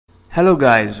Hello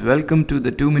guys, welcome to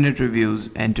the 2-minute reviews,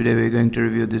 and today we're going to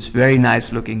review this very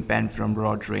nice looking pen from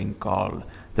Rotring called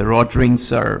the Rotring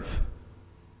Surf.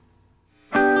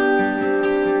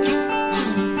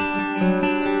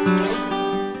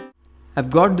 I've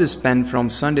got this pen from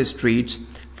Sunday Streets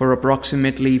for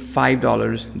approximately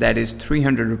 $5, that is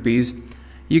 300 rupees.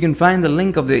 You can find the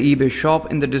link of the eBay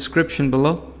shop in the description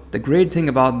below. The great thing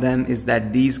about them is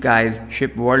that these guys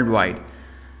ship worldwide.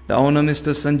 The owner,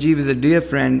 Mr. Sanjeev, is a dear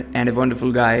friend and a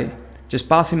wonderful guy. Just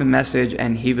pass him a message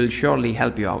and he will surely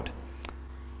help you out.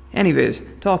 Anyways,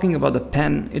 talking about the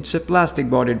pen, it's a plastic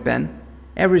bodied pen.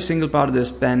 Every single part of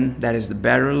this pen, that is the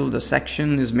barrel, the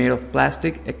section, is made of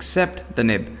plastic except the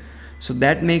nib. So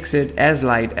that makes it as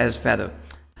light as feather.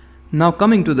 Now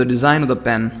coming to the design of the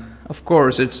pen, of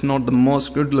course it's not the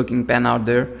most good looking pen out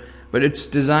there, but its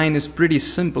design is pretty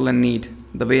simple and neat,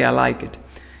 the way I like it.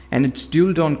 And its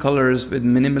dual tone colors with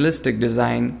minimalistic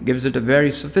design gives it a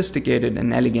very sophisticated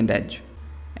and elegant edge.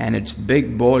 And its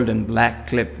big, bold and black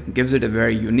clip gives it a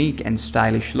very unique and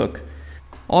stylish look.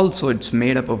 Also, it's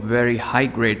made up of very high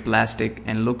grade plastic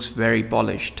and looks very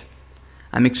polished.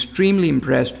 I'm extremely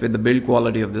impressed with the build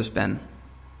quality of this pen.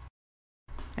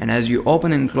 And as you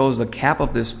open and close the cap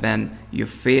of this pen, your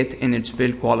faith in its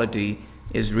build quality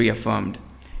is reaffirmed.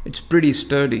 It's pretty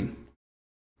sturdy.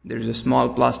 There's a small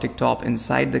plastic top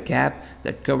inside the cap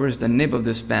that covers the nib of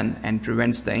this pen and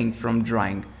prevents the ink from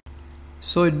drying.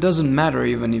 So it doesn't matter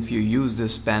even if you use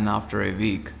this pen after a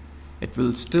week. It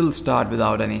will still start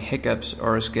without any hiccups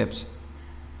or skips.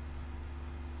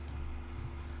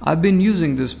 I've been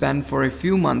using this pen for a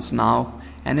few months now,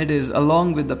 and it is,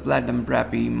 along with the Platinum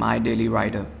Preppy, my daily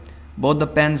writer. Both the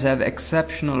pens have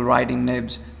exceptional writing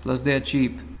nibs, plus they are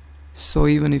cheap. So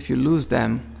even if you lose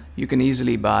them, you can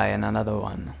easily buy another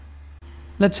one.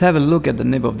 Let's have a look at the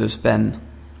nib of this pen.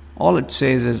 All it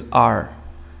says is R.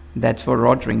 That's for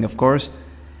Rotring, of course,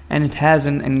 and it has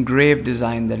an engraved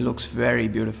design that looks very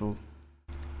beautiful.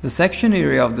 The section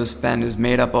area of this pen is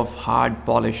made up of hard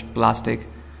polished plastic,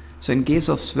 so in case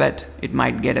of sweat it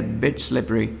might get a bit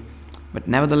slippery, but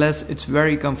nevertheless it's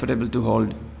very comfortable to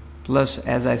hold. Plus,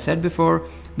 as I said before,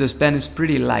 this pen is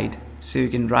pretty light, so you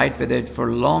can write with it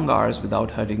for long hours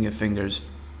without hurting your fingers.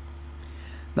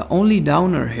 The only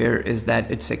downer here is that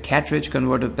it's a cartridge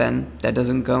converter pen that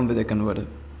doesn't come with a converter.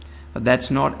 But that's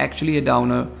not actually a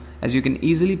downer, as you can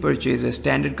easily purchase a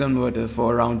standard converter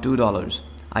for around $2.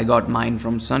 I got mine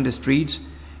from Sunday Streets.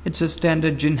 It's a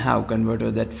standard Jinhao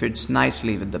converter that fits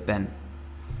nicely with the pen.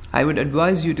 I would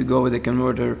advise you to go with a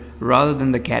converter rather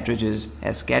than the cartridges,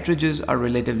 as cartridges are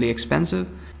relatively expensive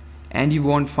and you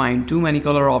won't find too many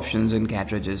color options in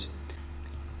cartridges.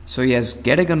 So yes,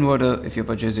 get a converter if you're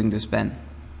purchasing this pen.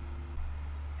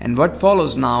 And what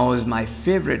follows now is my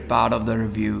favorite part of the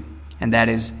review, and that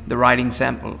is the writing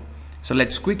sample. So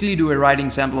let's quickly do a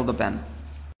writing sample of the pen.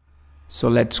 So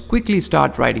let's quickly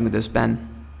start writing with this pen.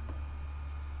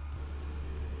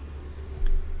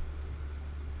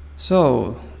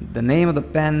 So the name of the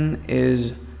pen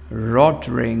is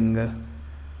Rotring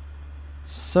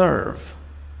Surf.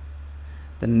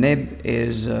 The nib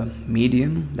is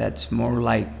medium, that's more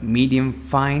like medium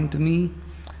fine to me.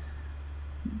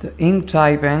 The ink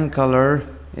type and color,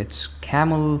 it's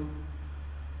camel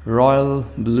royal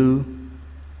blue,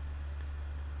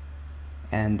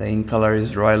 and the ink color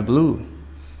is royal blue.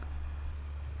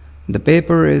 The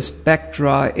paper is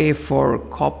Spectra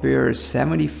A4 copier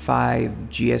 75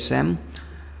 GSM.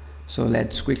 So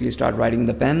let's quickly start writing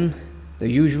the pen. The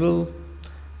usual,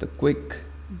 the quick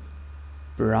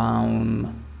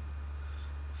brown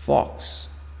fox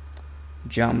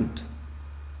jumped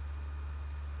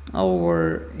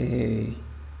over a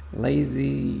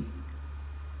lazy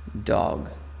dog.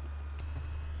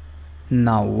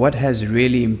 Now what has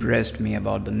really impressed me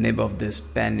about the nib of this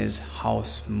pen is how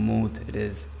smooth it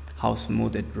is, how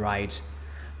smooth it writes.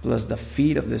 Plus the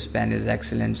feed of this pen is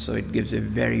excellent, so it gives a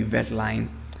very wet line.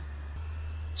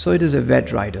 So it is a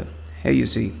wet writer. Here you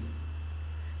see.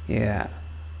 Yeah.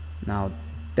 Now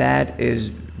that is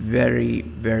very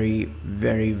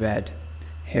wet.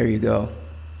 Here you go.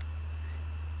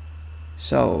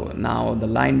 So now the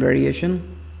line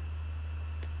variation.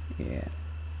 Yeah.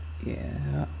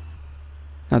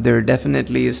 Now there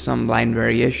definitely is some line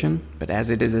variation, but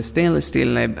as it is a stainless steel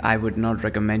nib, I would not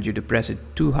recommend you to press it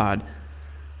too hard.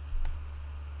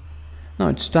 Now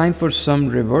it's time for some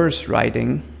reverse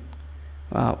writing.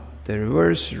 Wow, the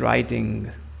reverse writing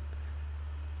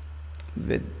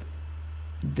with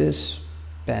this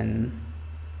pen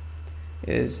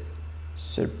is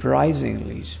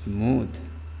surprisingly smooth.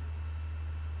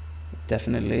 It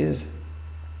definitely is.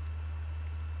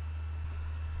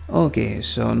 Okay,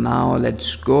 so now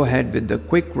let's go ahead with the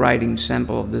quick writing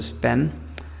sample of this pen.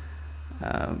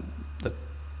 The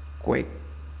quick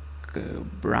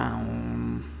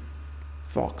brown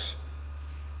fox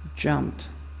jumped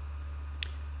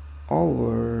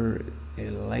over a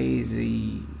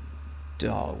lazy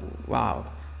dog. Wow,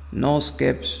 no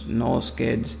skips, no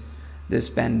skids. This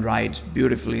pen writes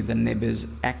beautifully. The nib is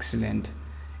excellent,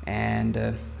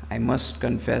 and I must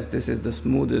confess this is the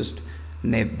smoothest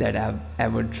nib that I've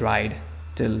ever tried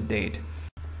till date.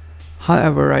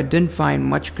 However, I didn't find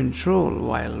much control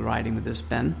while writing with this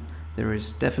pen. There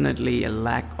is definitely a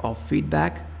lack of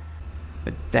feedback,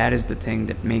 but that is the thing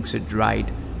that makes it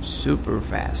write super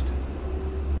fast.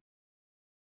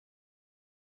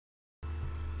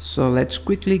 So let's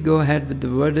quickly go ahead with the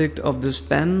verdict of this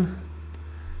pen.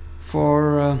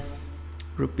 For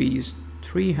rupees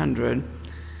 300,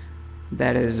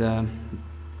 that is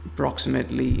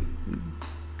approximately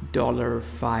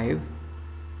 $5.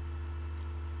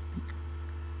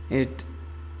 It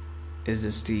is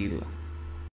a steal.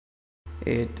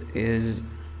 It is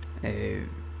a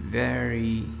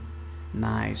very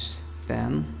nice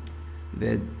pen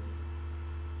with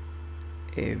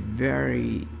a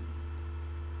very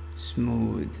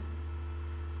smooth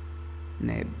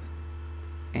nib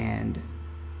and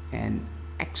an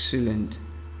excellent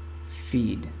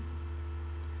feed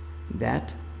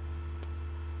that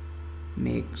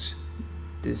makes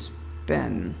this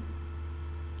pen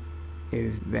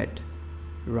a wet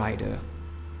writer.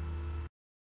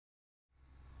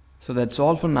 So that's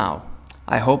all for now.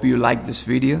 I hope you liked this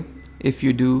video. If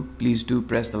you do, please do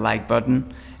press the like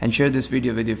button and share this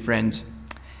video with your friends.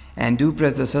 And do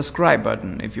press the subscribe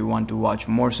button if you want to watch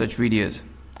more such videos.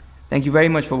 Thank you very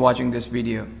much for watching this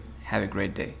video. Have a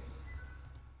great day.